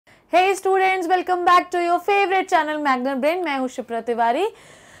Hey students, welcome back to your favourite channel magnet brain. मैं हूँ शिप्रा तिवारी।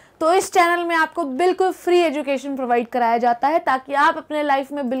 तो इस चैनल में आपको बिल्कुल फ्री एजुकेशन प्रोवाइड कराया जाता है ताकि आप अपने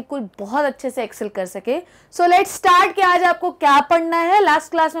लाइफ में बिल्कुल बहुत अच्छे से एक्सेल कर सके। सो लेट्स स्टार्ट कि आज आपको क्या पढ़ना है।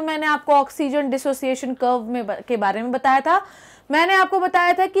 लास्ट क्लास में मैंने आपको ऑक्सीजन डिसोसिएशन कर्व के बारे में बताया था। मैंने आपको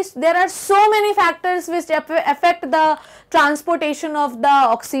बताया था कि there are so many factors which affect the transportation of the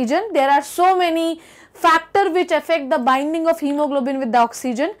oxygen. There are so many factor which affect the binding of hemoglobin with the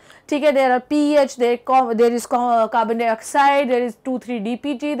oxygen. ठीक है, there are pH, there is carbon dioxide, there is 2,3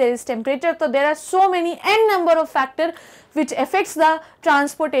 dpt, there is temperature. So there are so many n number of factor which affects the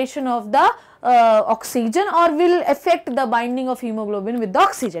transportation of the oxygen or will affect the binding of hemoglobin with the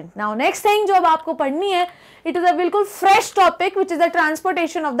oxygen. Now next thing जो अब आपको पढ़नी है, it is a बिल्कुल fresh topic which is the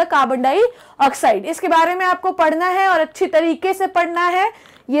transportation of the carbon dioxide. इसके बारे में आपको पढ़ना है और अच्छी तरीके से पढ़ना है।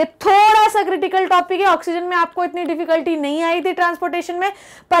 ये थोड़ा सा क्रिटिकल टॉपिक है। ऑक्सीजन में आपको इतनी डिफिकल्टी नहीं आई थी ट्रांसपोर्टेशन में,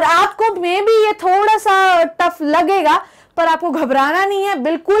 पर आपको मे बी ये थोड़ा सा टफ लगेगा, पर आपको घबराना नहीं है।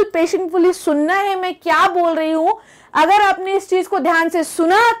 बिल्कुल पेशेंटफुली सुनना है मैं क्या बोल रही हूँ। अगर आपने इस चीज को ध्यान से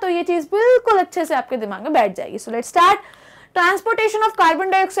सुना तो ये चीज बिल्कुल अच्छे से आपके दिमाग में बैठ जाएगी। So let's start. Transportation of carbon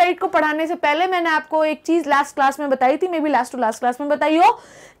dioxide को पढ़ाने से पहले मैंने आपको एक चीज लास्ट क्लास में बताई थी, may be last to last class में बताई हो,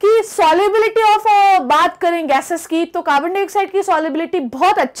 कि सॉल्युबिलिटी ऑफ बात करें गैसेस की तो कार्बन डाइऑक्साइड की सॉल्युबिलिटी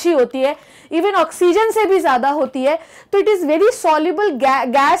बहुत अच्छी होती है, इवन ऑक्सीजन से भी ज्यादा होती है। तो it is very soluble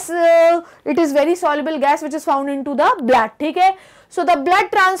gas, it is very soluble gas which is found into the blood. ठीक है, so the blood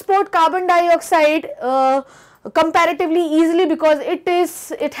transport carbon dioxide comparatively easily because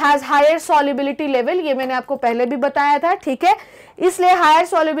it has higher solubility level। ये मैंने आपको पहले भी बताया था। ठीक है, इसलिए हायर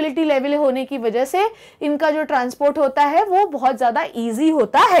solubility level होने की वजह से इनका जो ट्रांसपोर्ट होता है वो बहुत ज्यादा इजी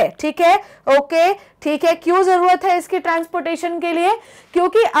होता है। ठीक है, ओके, ठीक है। क्यों जरूरत है इसकी ट्रांसपोर्टेशन के लिए?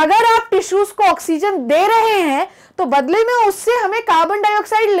 क्योंकि अगर आप टिश्यूज को ऑक्सीजन दे रहे हैं तो बदले में उससे हमें कार्बन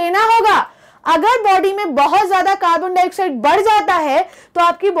डाइऑक्साइड लेना होगा। अगर बॉडी में बहुत ज्यादा कार्बन डाइऑक्साइड बढ़ जाता है तो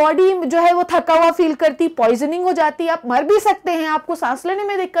आपकी बॉडी जो है वो थका हुआ फील करती, पॉइजनिंग हो जाती है, आप मर भी सकते हैं, आपको सांस लेने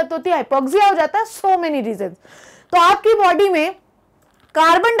में दिक्कत होती है, हाइपोक्सिया हो जाता है, सो मेनी रीजंस। तो आपकी बॉडी में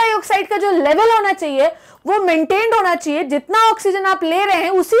कार्बन डाइऑक्साइड का जो लेवल होना चाहिए वो मेंटेन्ड होना चाहिए। जितना ऑक्सीजन आप ले रहे हैं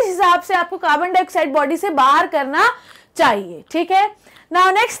उसी हिसाब से आपको कार्बन डाइऑक्साइड बॉडी से बाहर करना चाहिए। ठीक है,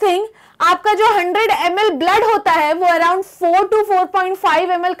 नाउ नेक्स्ट थिंग, आपका जो 100 ml ब्लड होता है वो around 4 to 4.5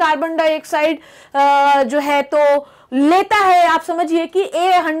 ml carbon dioxide जो है तो लेता है। आप समझिए कि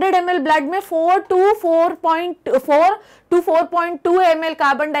 100 ml ब्लड में 4 to 4.2 ml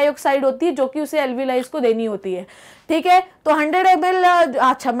कार्बन डाइऑक्साइड होती है जो कि उसे एल्विलाइज को देनी होती है। ठीक है, तो 100 ml,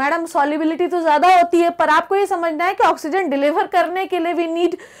 अच्छा मैडम सॉल्युबिलिटी तो ज्यादा होती है, पर आपको ये समझना है कि ऑक्सीजन डिलीवर करने के लिए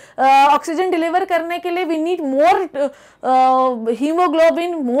we need more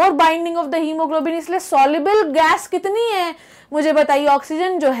haemoglobin, more binding of the haemoglobin. इसलिए सॉल्युबल गैस कितनी है मुझे बताइए?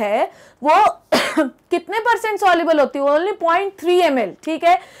 ऑक्सीजन जो है वो कितने परसेंट सॉल्युबल होती है? Only 0.3 ml। ठीक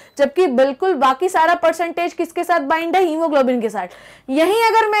है, जबकि बिल्कुल बाकी सारा परसेंटेज किसके साथ बाइंड है? हीमोग्लोबिन के साथ। यहीं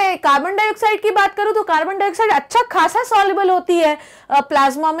अगर मैं कार्बन डाइऑक्साइड की बात करूं तो कार्बन डाइऑक्साइड अच्छा खासा सॉल्युबल होती है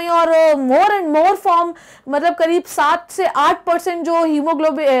प्लाज्मा में, और मोर एंड मोर फॉर्म, मतलब करीब 7 से 8% जो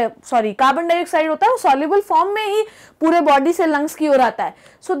कार्बन डाइऑक्साइड होता है वो सॉल्युबल फॉर्म में ही पूरे बॉडी से लंग्स की ओर आता है।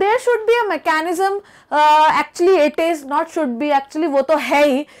 So there should be a mechanism, actually it is not should be, actually वो तो है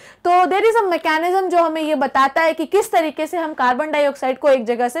ही। तो देयर इज अ मैकेनिज्म जो हमें ये बताता है कि किस तरीके से हम कार्बन डाइऑक्साइड को एक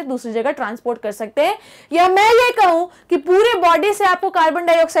जगह से दूसरी जगह ट्रांसपोर्ट कर सकते हैं। या मैं ये कहूं कि पूरे बॉडी से आपको कार्बन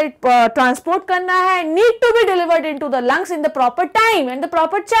डाइऑक्साइड ट्रांसपोर्ट करना है, need to be delivered into the lungs in the proper time and the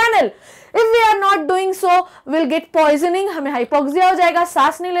proper channel. If we are not doing so, we'll get poisoning, हमें हाइपोक्सिया हो जाएगा,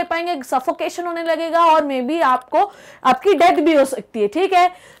 सांस नहीं ले पाएंगे, सफोकेशन होने लगेगा और मे बी आपकी डेथ भी हो सकती है। ठीक है,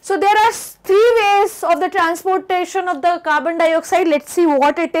 so there are 3 ways of the transportation of the carbon dioxide. Let's see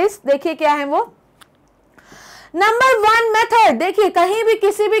what it is. देखिए क्या है वो। नंबर 1 मेथड, देखिए कहीं भी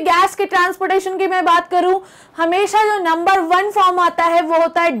किसी भी गैस के ट्रांसपोर्टेशन की मैं बात करूं, हमेशा जो नंबर 1 फॉर्म आता है वो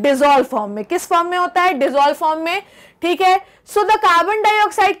होता है डिसॉल्व फॉर्म में। किस फॉर्म में होता है? डिसॉल्व फॉर्म में। ठीक है, so the carbon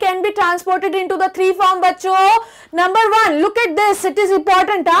dioxide can be transported into the 3 form. बच्चों number 1, look at this, it is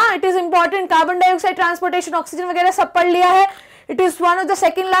important. It is important. Carbon dioxide transportation, oxygen वगैरह सब पढ़ लिया है। It is one of the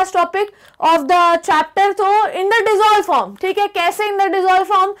second last topic of the chapter. तो in the dissolve form, ठीक है, कैसे in the dissolve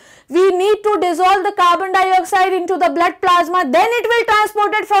form? We need to dissolve the carbon dioxide into the blood plasma, then it will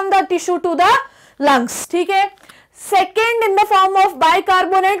transported from the tissue to the lungs. ठीक है, second in the form of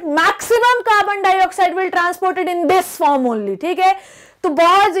bicarbonate, maximum carbon dioxide will transported in this form only. ठीक है, तो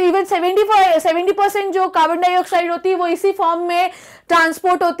बहुत even 70% जो carbon dioxide होती है वो इसी फॉर्म में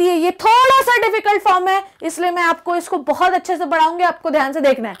ट्रांसपोर्ट होती है। ये थोड़ा सा डिफिकल्ट फॉर्म है, इसलिए मैं आपको इसको बहुत अच्छे से पढ़ाऊंगी, आपको ध्यान से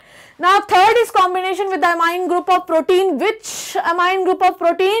देखना है। Now third is combination with amine group of protein. Which amine group of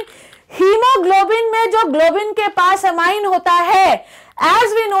protein? Haemoglobin में जो ग्लोबिन के पास अमाइन होता है,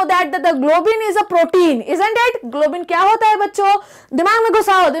 as we know that the globin is a protein, isn't it? Globin क्या होता है बच्चों? दिमाग में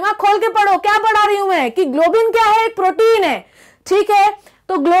घुसाओ, दिमाग खोल के पढ़ो, क्या पढ़ा रही हूं मैं कि ग्लोबिन क्या है? एक प्रोटीन है, ठीक है।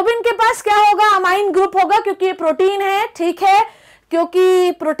 तो ग्लोबिन के पास क्या होगा? अमाइन ग्रुप होगा, क्योंकि ये प्रोटीन है, ठीक है,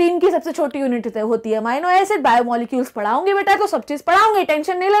 क्योंकि प्रोटीन की सबसे छोटी यूनिट होती है अमाइनो एसिड। बायोमोलिक्यूल्स पढ़ाऊंगी बेटा, तो सब चीज पढ़ाऊंगी,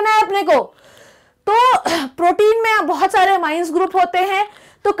 टेंशन नहीं लेना है अपने को। तो प्रोटीन में बहुत सारे अमाइंस ग्रुप होते हैं,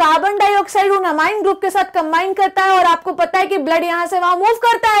 तो कार्बन डाइऑक्साइड उन अमाइन ग्रुप के साथ कंबाइन करता है, और आपको पता है कि ब्लड यहां से वहां मूव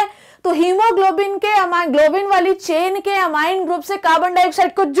करता है, तो हीमोग्लोबिन के ग्लोबिन वाली चेन के अमाइन ग्रुप से कार्बन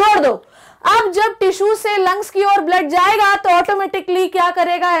डाइऑक्साइड को जोड़ दो। अब जब टिश्यू से लंग्स की ओर ब्लड जाएगा तो ऑटोमेटिकली क्या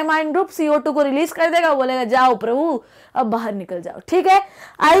करेगा? अमाइन ग्रुप CO2 को रिलीज कर देगा, बोलेगा जाओ प्रभु अब बाहर निकल जाओ, ठीक है।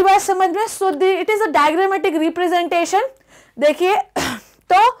 आई बात समझ में? So it is a diagrammatic representation. देखिए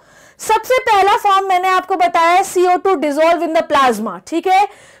तो सबसे पहला फॉर्म मैंने आपको बताया CO2 dissolve in the plasma, ठीक है।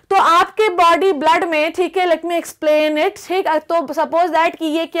 तो आपके बॉडी ब्लड में, ठीक है, लेट मी एक्सप्लेन इट, ठीक। तो सपोज दैट कि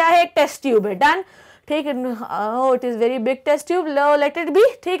ये क्या है? एक टेस्ट ट्यूब है, डन, ठीक है। It is very big test tube, let it be,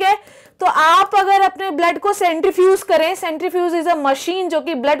 ठीक है। तो आप अगर अपने ब्लड को सेंट्रीफ्यूज करें, सेंट्रीफ्यूज इज अ मशीन जो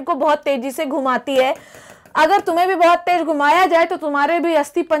कि ब्लड को बहुत तेजी से घुमाती है। अगर तुम्हें भी बहुत तेज घुमाया जाए तो तुम्हारे भी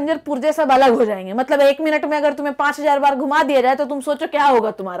अस्थि पंजर पुर्जे सब अलग हो जाएंगे। मतलब 1 मिनट में अगर तुम्हें 5000 बार घुमा दिया जाए तो तुम सोचो क्या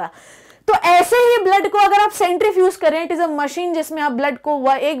होगा तुम्हारा। तो ऐसे ही ब्लड को अगर आप सेंट्रीफ्यूज करें, इट इज अ मशीन जिसमें आप ब्लड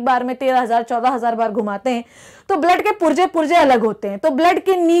को एक बार में 13,000 14,000 बार घुमाते हैं, तो ब्लड के पुर्जे अलग होते हैं। तो ब्लड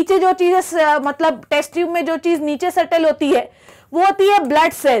के नीचे जो चीजें, मतलब टेस्ट ट्यूब में जो चीज नीचे सेटल होती है वो होती है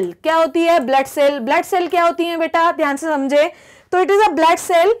ब्लड सेल। क्या होती है? Blood cell. ब्लड सेल क्या होती है बेटा? ध्यान से समझे। तो it is a blood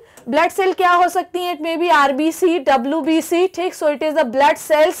cell. Blood cell क्या हो सकती है? It may be RBC, WBC, ठीक। So it is the blood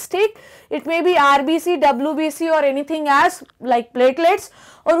cells, ठीक। It may be RBC, WBC और एनीथिंग एज लाइक प्लेटलेट्स।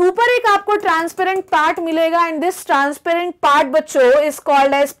 और ऊपर एक आपको ट्रांसपेरेंट पार्ट मिलेगा, एंड दिस ट्रांसपेरेंट पार्ट बच्चों इज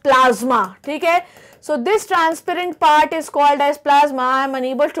कॉल्ड एज प्लाज्मा, ठीक है। So this transparent part is called as plasma. I am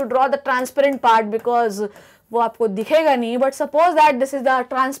unable to draw the transparent part because वो आपको दिखेगा नहीं, but suppose that this is the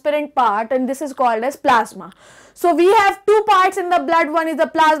transparent part and this is called as plasma. So we have two parts in the blood, one is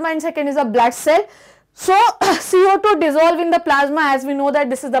the plasma and second is the blood cell. So CO2 dissolve in the plasma, as we know that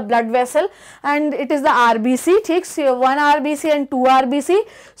this is the blood vessel and it is the RBC, ठीक, so 1 RBC and 2 RBC.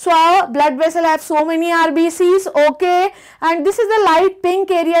 So our blood vessel have so many RBCs, okay, and this is the light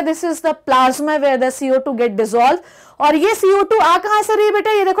pink area, this is the plasma where the CO2 get dissolved. और ये CO2 आ कहाँ से रही है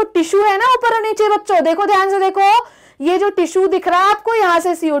बेटा? ये देखो टिश्यू है ना ऊपर और नीचे बच्चों, देखो ध्यान से देखो, ये जो टिश्यू दिख रहा है आपको, यहाँ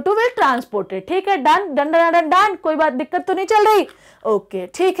से CO2 विल ट्रांसपोर्टेड, ठीक है। Done done done done done, कोई बात दिक्कत तो नहीं चल रही? ओके,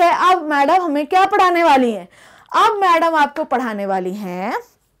 ठीक है। अब मैडम हमें क्या पढ़ाने वाली हैं? अब मैडम आपको पढ़ाने वाली हैं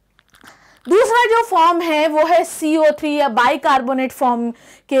दूसरा जो फॉर्म है वो है CO3 या बाइकार्बोनेट फॉर्म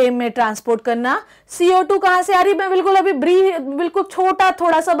के में ट्रांसपोर्ट करना। CO2 कहां से आ रही? मैं बिल्कुल अभी बिल्कुल छोटा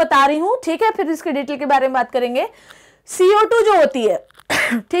थोड़ा सा बता रही हूं, ठीक है, फिर इसके डिटेल के बारे में बात करेंगे। CO2 जो होती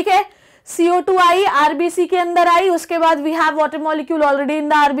है ठीक है, CO2 आई, RBC के अंदर आई, उसके बाद we have water molecule already in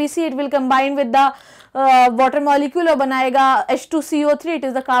the RBC, it will combine with the water molecule और बनाएगा H2CO3, it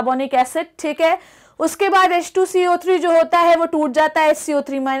is the carbonic acid, ठीक है। उसके बाद H2CO3 जो होता है वो टूट जाता है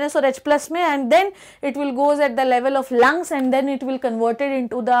CO3 माइनस और H+ में, and then it will goes at the level of lungs and then it will converted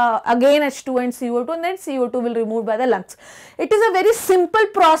into the again H2 and CO2 and then CO2 will remove by the lungs. It is a very simple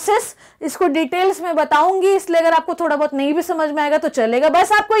process, इसको details में बताऊंगी, इसलिए अगर आपको थोड़ा बहुत नहीं भी समझ में आएगा तो चलेगा।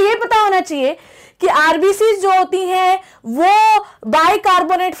 बस आपको ये पता होना चाहिए कि RBCs जो होती हैं वो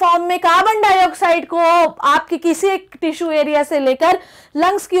बाइकार्बोनेट फॉर्म में कार्बन डाइऑक्साइड को आपके किसी एक टिश्यू एरिया से लेकर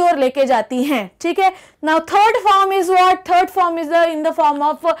लंग्स की ओर लेके जाती हैं, ठीक है। Now third form is what? Third form is in the form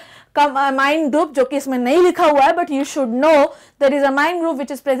of amine group, जो कि इसमें नहीं लिखा हुआ है, but you should know there is amine group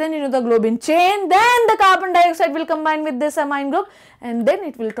which is present in the globin chain, then the carbon dioxide will combine with this amine group and then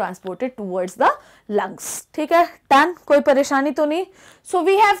it will transported towards the lungs, ठीक है। Done, कोई परेशानी तो नहीं? So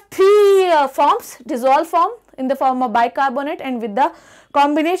we have 3 forms, dissolve form in the form of bicarbonate and with the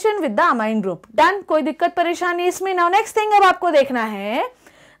combination with the amine group. Done, कोई दिक्कत परेशानी इसमें? Now next thing अब आपको देखना है,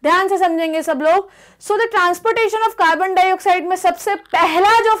 ध्यान से समझेंगे सब लोग। So the transportation of carbon dioxide में सबसे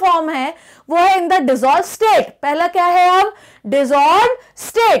पहला जो फॉर्म है वो है in the dissolved state। पहला क्या है अब? dissolved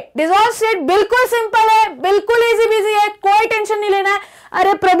state। dissolved state बिल्कुल सिंपल है, बिल्कुल इजी बिजी है, कोई टेंशन नहीं लेना है।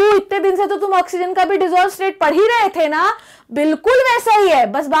 अरे प्रभु, इतने दिन से तो तुम ऑक्सीजन का भी डिसॉल्व स्टेट पढ़ ही रहे थे ना, बिल्कुल वैसा ही है।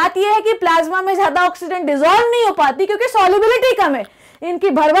 बस बात यह है कि प्लाज्मा में ज्यादा ऑक्सीजन डिसॉल्व नहीं हो पाती क्योंकि सॉल्युबिलिटी कम है, इनकी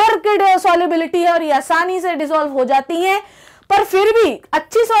भर भर के सॉल्युबिलिटी है और ये आसानी से डिसॉल्व हो जाती हैं। पर फिर भी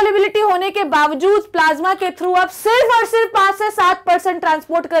अच्छी सॉल्युबिलिटी होने के बावजूद प्लाज्मा के थ्रू आप सिर्फ और सिर्फ 5 से 7%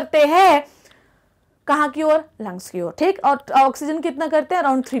 ट्रांसपोर्ट करते हैं, कहां की ओर? लंग्स की ओर, ठीक। और ऑक्सीजन कितना करते हैं?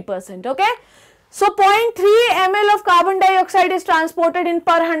 Around 3%, okay. So 0.3 ml of carbon dioxide is transported in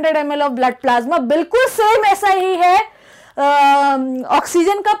पर 100 ml ऑफ ब्लड प्लाज्मा। बिल्कुल सेम ऐसा ही है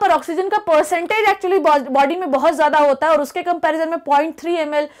ऑक्सीजन का, पर ऑक्सीजन का परसेंटेज एक्चुअली बॉडी में बहुत ज्यादा होता है और उसके कंपैरिजन में 0.3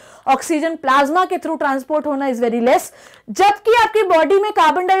 ml ऑक्सीजन प्लाज्मा के थ्रू ट्रांसपोर्ट होना इज वेरी लेस, जबकि आपकी बॉडी में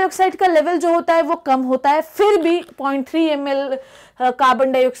कार्बन डाइऑक्साइड का लेवल जो होता है वो कम होता है, फिर भी 0.3 ml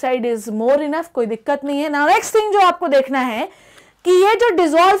carbon dioxide is more enough, कोई दिक्कत नहीं है। नाउ नेक्स्ट थिंग जो आपको देखना है कि ये जो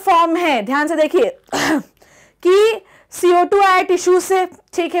डिसॉल्व फॉर्म है, ध्यान से देखिए कि CO2 आया टिश्यू से,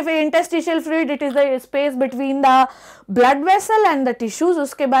 ठीक है। फिर interstitial fluid, it is the space between the blood vessel and the tissues.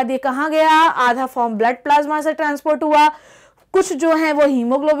 उसके बाद ये कहाँ गया? आधा फॉर्म ब्लड प्लाज्मा से ट्रांसपोर्ट हुआ, कुछ जो है वो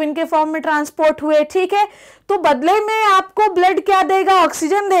हीमोग्लोबिन के फॉर्म में ट्रांसपोर्ट हुए, ठीक है। तो बदले में आपको ब्लड क्या देगा?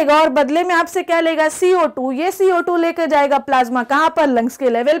 ऑक्सीजन देगा, और बदले में आपसे क्या लेगा? CO2। ये CO2 लेकर जाएगा प्लाज्मा कहां पर? लंग्स के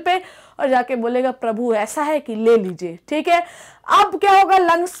लेवल पे, और जाके बोलेगा प्रभु ऐसा है कि ले लीजिए, ठीक है। अब क्या होगा?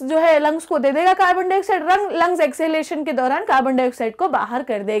 लंग्स जो है, लंग्स को दे देगा कार्बन डाइऑक्साइड, लंग्स एक्सेलेशन के दौरान कार्बन डाइऑक्साइड को बाहर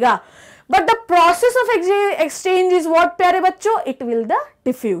कर देगा। But the process of exchange is what प्यारे बच्चों? इट विल द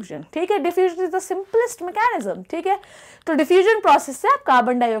डिफ्यूजन, ठीक है। Diffusion is the simplest mechanism, ठीक है। तो डिफ्यूजन प्रोसेस से आप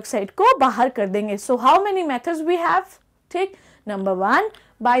कार्बन डाइऑक्साइड को बाहर कर देंगे। So how many methods we have, ठीक। Number 1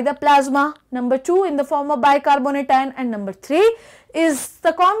 by the plasma, number 2 in the form of bicarbonate ion, and number 3 is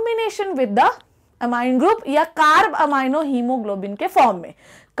the combination with the amine group या कार्ब अमाइनो हीमोग्लोबिन के form में।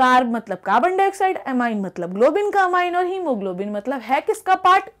 Carb मतलब carbon dioxide, amine मतलब globin का amine, और haemoglobin मतलब है किसका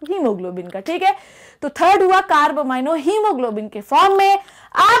पार्ट? हीमोग्लोबिन का, ठीक है। तो थर्ड हुआ कार्ब अमाइनो हीमोग्लोबिन के फॉर्म में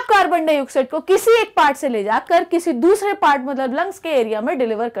आप कार्बन डाइऑक्साइड को किसी एक पार्ट से ले जाकर किसी दूसरे पार्ट मतलब लंग्स के एरिया में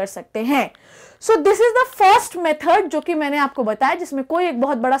डिलीवर कर सकते हैं। So this is the first method जो कि मैंने आपको बताया, जिसमें कोई एक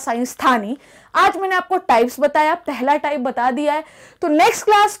बहुत बड़ा साइंस था नहीं। आज मैंने आपको टाइप्स बताया, पहला टाइप बता दिया है। तो नेक्स्ट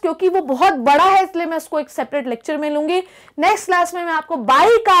क्लास, क्योंकि वो बहुत बड़ा है इसलिए मैं उसको एक सेपरेट लेक्चर में लूंगी। नेक्स्ट क्लास में मैं आपको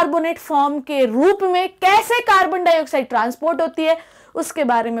बाइकार्बोनेट फॉर्म के रूप में कैसे कार्बन डाइऑक्साइड ट्रांसपोर्ट होती है उसके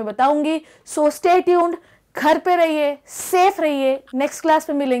बारे में बताऊंगी। सो स्टे ट्यून्ड, घर पे रहिए, सेफ रहिए। नेक्स्ट क्लास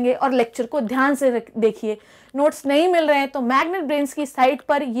में मिलेंगे, और लेक्चर को ध्यान से देखिए। नोट्स नहीं मिल रहे हैं तो मैग्नेट ब्रेन्स की साइट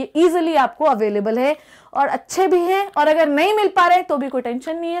पर ये इजीली आपको अवेलेबल है, और अच्छे भी हैं। और अगर नहीं मिल पा रहे तो भी कोई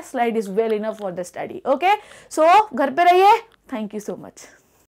टेंशन नहीं है, slide is well enough for the study, okay. सो घर पे रहिए। Thank you so much.